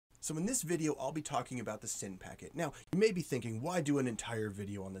So in this video, I'll be talking about the SYN packet. Now, you may be thinking, why do an entire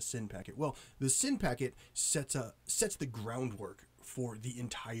video on the SYN packet? Well, the SYN packet sets the groundwork for the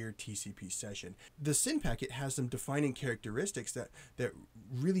entire TCP session. The SYN packet has some defining characteristics that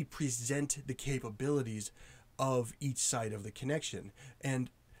really present the capabilities of each side of the connection. And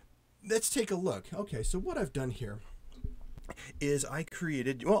let's take a look. Okay, so what I've done here is I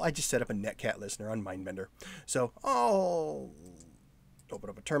just set up a netcat listener on Mindbender. So I'll open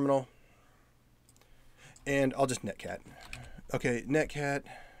up a terminal and I'll just netcat. Okay, netcat,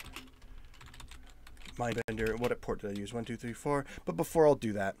 Mindbender, what port did I use? 1, 2, 3, 4. But before I'll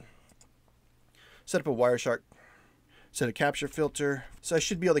do that, set up a Wireshark, set a capture filter. So I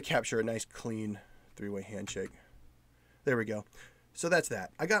should be able to capture a nice clean three-way handshake. There we go. So that's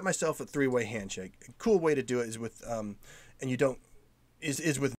that. I got myself a three-way handshake. A cool way to do it is with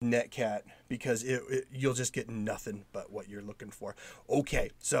is with netcat, because you'll just get nothing but what you're looking for. Okay,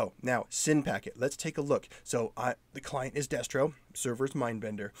 so now SYN packet. Let's take a look. So the client is Destro, server's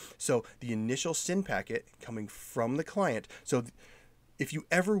Mindbender. So the initial SYN packet coming from the client. So if you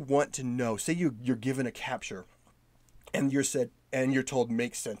ever want to know, say you're given a capture, and you're told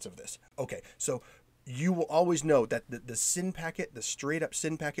make sense of this. Okay, so you will always know that the SYN packet, the straight up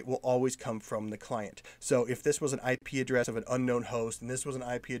SYN packet, will always come from the client. So if this was an IP address of an unknown host and this was an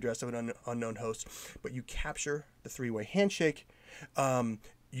IP address of an unknown host, but you capture the three-way handshake,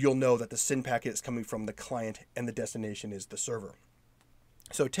 you'll know that the SYN packet is coming from the client and the destination is the server.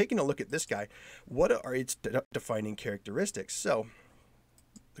 So taking a look at this guy, what are its defining characteristics? So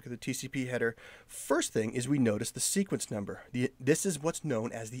look at the TCP header. First thing is we notice the sequence number. This is what's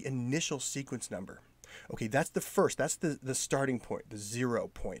known as the initial sequence number. Okay, that's the starting point, the 0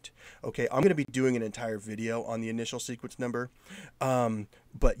 point. Okay, I'm going to be doing an entire video on the initial sequence number.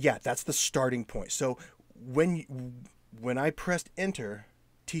 But yeah, that's the starting point. So when I pressed enter,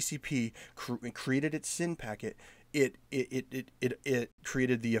 TCP created its SYN packet. It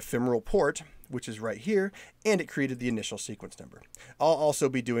created the ephemeral port, which is right here, and it created the initial sequence number. I'll also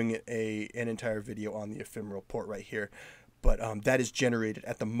be doing an entire video on the ephemeral port right here, but that is generated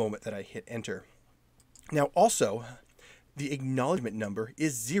at the moment that I hit enter. Now also, the acknowledgement number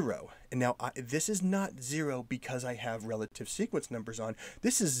is 0. And now this is not 0 because I have relative sequence numbers on.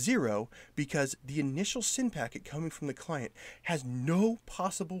 This is 0 because the initial SYN packet coming from the client has no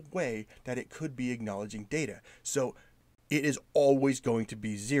possible way that it could be acknowledging data. So it is always going to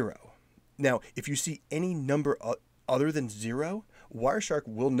be 0. Now, if you see any number other than 0, Wireshark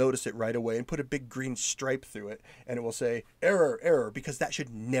will notice it right away and put a big green stripe through it, and it will say error, error, because that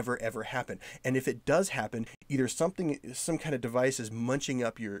should never ever happen. And if it does happen, either some kind of device is munching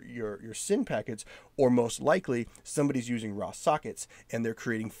up your SYN packets, or most likely somebody's using raw sockets and they're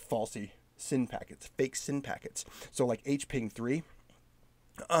creating falsy SYN packets, fake SYN packets. So like hping3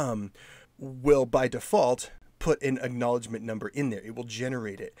 will by default put an acknowledgement number in there. It will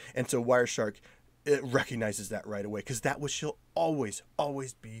generate it, and so Wireshark, it recognizes that right away, because that shall always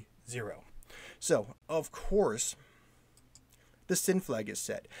be 0. So of course the SYN flag is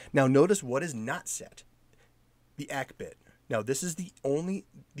set. Now notice what is not set: the ACK bit. Now this is the only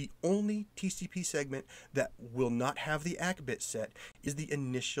TCP segment that will not have the ACK bit set, is the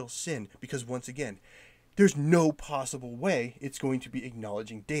initial SYN, because once again, there's no possible way it's going to be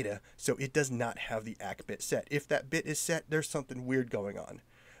acknowledging data, so it does not have the ACK bit set. If that bit is set, there's something weird going on.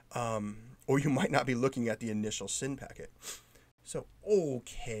 Or you might not be looking at the initial SYN packet. So,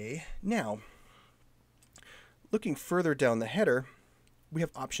 okay, now, looking further down the header, we have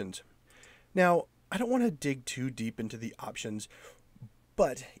options. Now, I don't want to dig too deep into the options,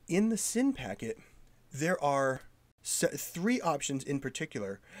 but in the SYN packet, there are 3 options in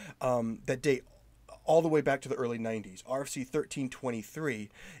particular that date all the way back to the early 90s. RFC 1323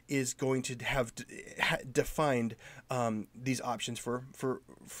 is going to have defined these options for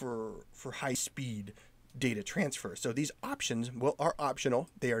high-speed data transfer. So these options, well, are optional.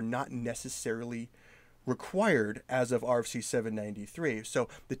 They are not necessarily required as of RFC 793. So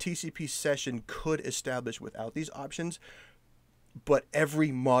the TCP session could establish without these options, but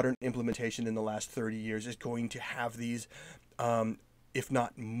every modern implementation in the last 30 years is going to have these, if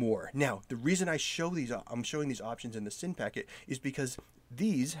not more. Now, the reason I'm showing these options in the SYN packet is because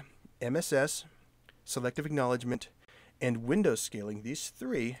these, MSS, selective acknowledgement, and Windows scaling, these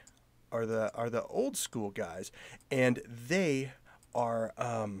 3 are the old school guys, and they are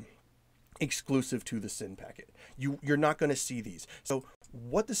exclusive to the SYN packet. You're not going to see these. So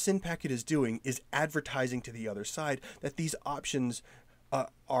what the SYN packet is doing is advertising to the other side that these options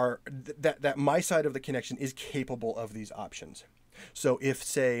that my side of the connection is capable of these options. So if,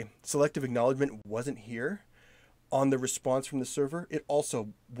 say, selective acknowledgement wasn't here, On the response from the server, it also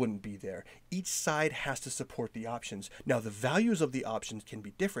wouldn't be there. Each side has to support the options. Now, the values of the options can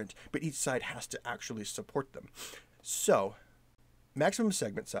be different, but each side has to actually support them. So, maximum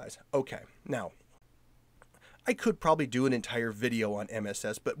segment size. Okay, now, I could probably do an entire video on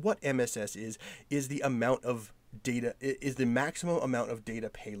MSS, but what MSS is the amount of data, is the maximum amount of data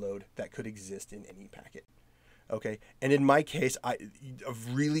payload that could exist in any packet. Okay, and in my case,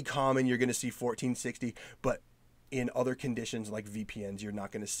 really common, you're going to see 1460, but in other conditions like VPNs, you're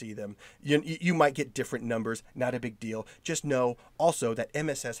not going to see them. You might get different numbers, not a big deal. Just know also that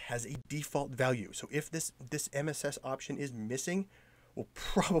MSS has a default value. So if this MSS option is missing, well,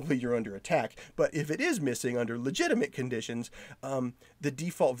 probably you're under attack. But if it is missing under legitimate conditions, the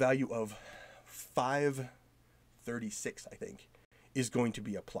default value of 536, I think, is going to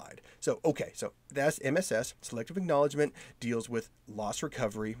be applied. So, okay, so that's MSS. Selective acknowledgement deals with loss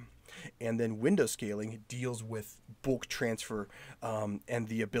recovery, and then window scaling deals with bulk transfer and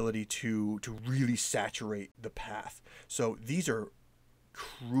the ability to really saturate the path. So these are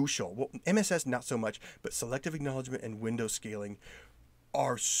crucial. Well, MSS not so much, but selective acknowledgement and window scaling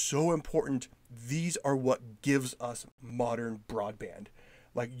are so important. These are what gives us modern broadband.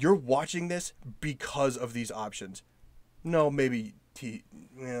 Like, you're watching this because of these options. No, maybe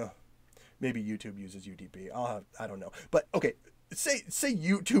maybe YouTube uses UDP. I don't know. But okay, say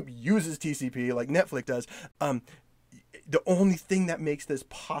YouTube uses TCP like Netflix does. The only thing that makes this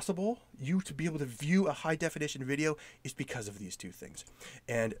possible, you to be able to view a high definition video, is because of these two things.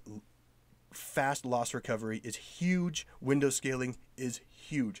 And fast loss recovery is huge. Window scaling is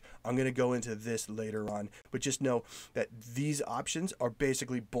huge. I'm going to go into this later on, but just know that these options are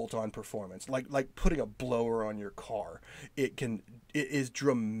basically bolt-on performance, like putting a blower on your car. It is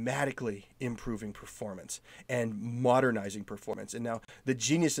dramatically improving performance and modernizing performance. And now the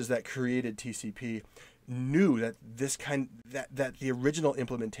geniuses that created TCP knew that that the original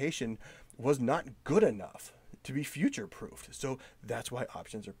implementation was not good enough to be future-proofed. So that's why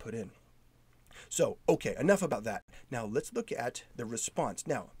options are put in. So, okay, enough about that. Now, let's look at the response.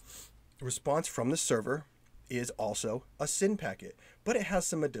 Now, response from the server is also a SYN packet, but it has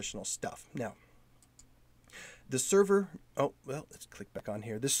some additional stuff. Now, the server, let's click back on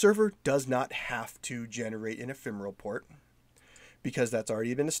here. The server does not have to generate an ephemeral port because that's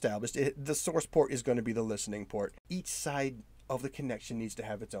already been established. The source port is going to be the listening port. Each side of the connection needs to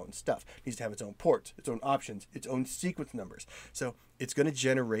have its own stuff, needs to have its own ports, its own options, its own sequence numbers. So it's going to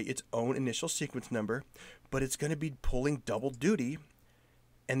generate its own initial sequence number, but it's going to be pulling double duty,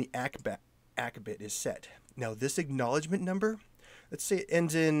 and the ACK bit is set. Now this acknowledgement number, let's say it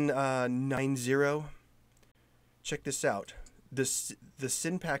ends in 90. Check this out. The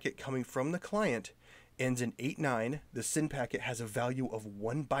SYN packet coming from the client ends in 89. The SYN packet has a value of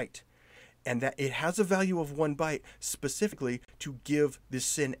 1 byte. And that it has a value of 1 byte specifically to give the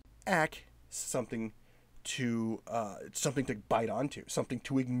SYN ACK something to bite onto, something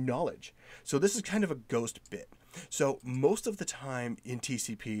to acknowledge. So this is kind of a ghost bit. So most of the time in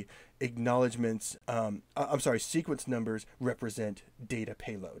TCP, sequence numbers represent data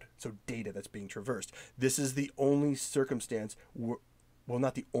payload. So data that's being traversed. This is the only circumstance well,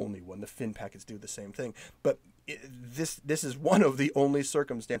 not the only one. The SYN packets do the same thing, but this is one of the only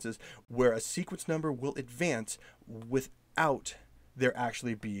circumstances where a sequence number will advance without there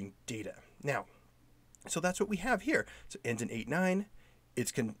actually being data. Now, so that's what we have here. So it ends in 89.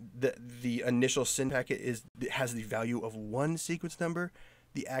 The initial SYN packet has the value of 1 sequence number.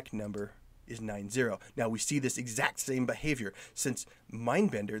 The ACK number is 90. Now we see this exact same behavior since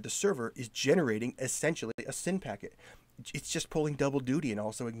Mindbender, the server, is generating essentially a SYN packet. It's just pulling double duty and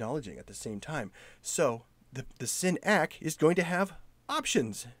also acknowledging at the same time. So the SYN ACK is going to have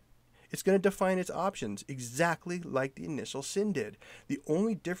options. It's going to define its options exactly like the initial SYN did. The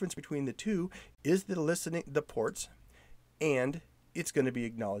only difference between the two is the ports, and it's going to be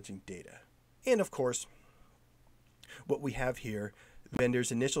acknowledging data. And of course, what we have here, the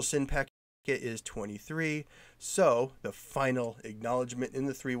vendor's initial SYN packet is 23. So the final acknowledgement in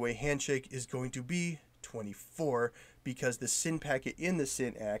the three-way handshake is going to be 24, because the SYN packet in the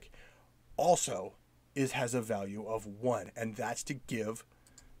SYN ACK also has a value of 1, and that's to give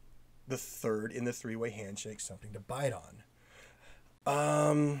the third in the three-way handshake something to bite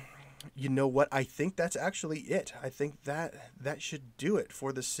on. You know what? I think that's actually it. I think that should do it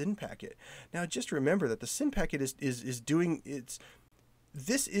for the SYN packet. Now, just remember that the SYN packet is doing its.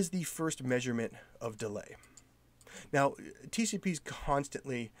 This is the first measurement of delay. Now, TCP is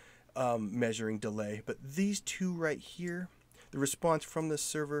constantly measuring delay, but these two right here, the response from the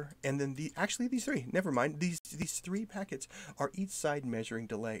server, and then actually these three, never mind, these three packets are each side measuring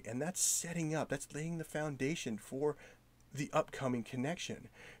delay, and that's laying the foundation for the upcoming connection,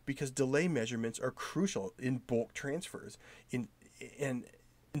 because delay measurements are crucial in bulk transfers, in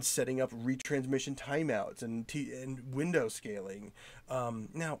setting up retransmission timeouts and window scaling.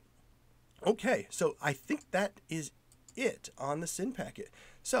 Now, okay, so I think that is it on the SYN packet.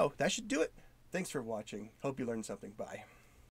 So that should do it. Thanks for watching. Hope you learned something. Bye.